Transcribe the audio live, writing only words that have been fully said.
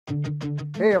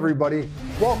Hey everybody,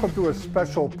 welcome to a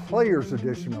special Players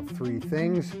Edition of Three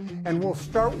Things, and we'll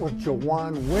start with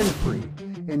Juwann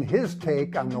Winfree in his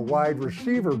take on the wide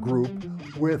receiver group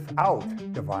without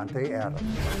Davante Adams.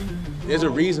 There's a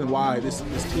reason why this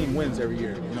team wins every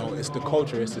year. You know, it's the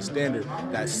culture, it's the standard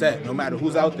that's set. No matter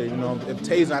who's out there, you know, if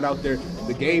Tay's not out there,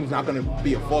 the game's not going to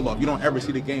be a fall off. You don't ever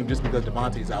see the game just because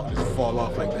Davante's out just fall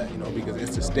off like that, you know, because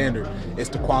it's the standard, it's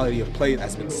the quality of play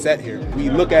that's been set here. We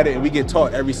look at it and we get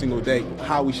taught every single day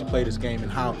how we should play this game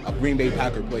and how a Green Bay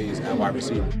Packer plays at wide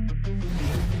receiver.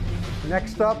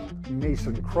 Next up,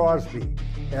 Mason Crosby,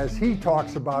 as he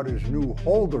talks about his new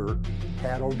holder,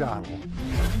 Pat O'Donnell.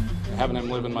 Having him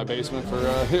live in my basement for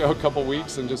a couple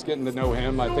weeks and just getting to know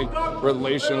him, I think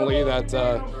relationally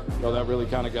that really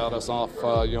kind of got us off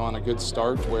on a good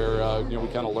start where we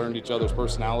kind of learned each other's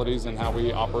personalities and how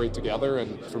we operate together.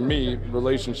 And for me,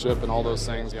 relationship and all those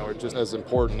things are just as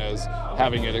important as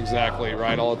having it exactly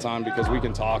right all the time, because we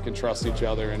can talk and trust each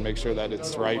other and make sure that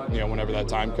it's right whenever that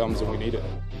time comes and we need it.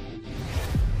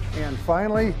 And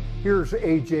finally, here's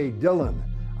AJ Dillon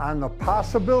on the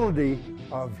possibility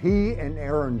of he and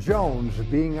Aaron Jones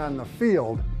being on the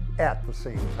field at the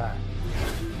same time.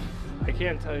 I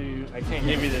can't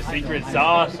give you the secret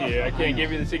sauce here. I can't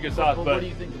give you the secret sauce, but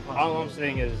all I'm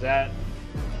saying is that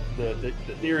the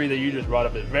theory that you just brought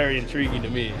up is very intriguing to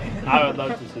me. I would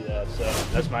love to see that, so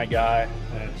that's my guy,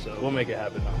 and so we'll make it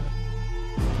happen now.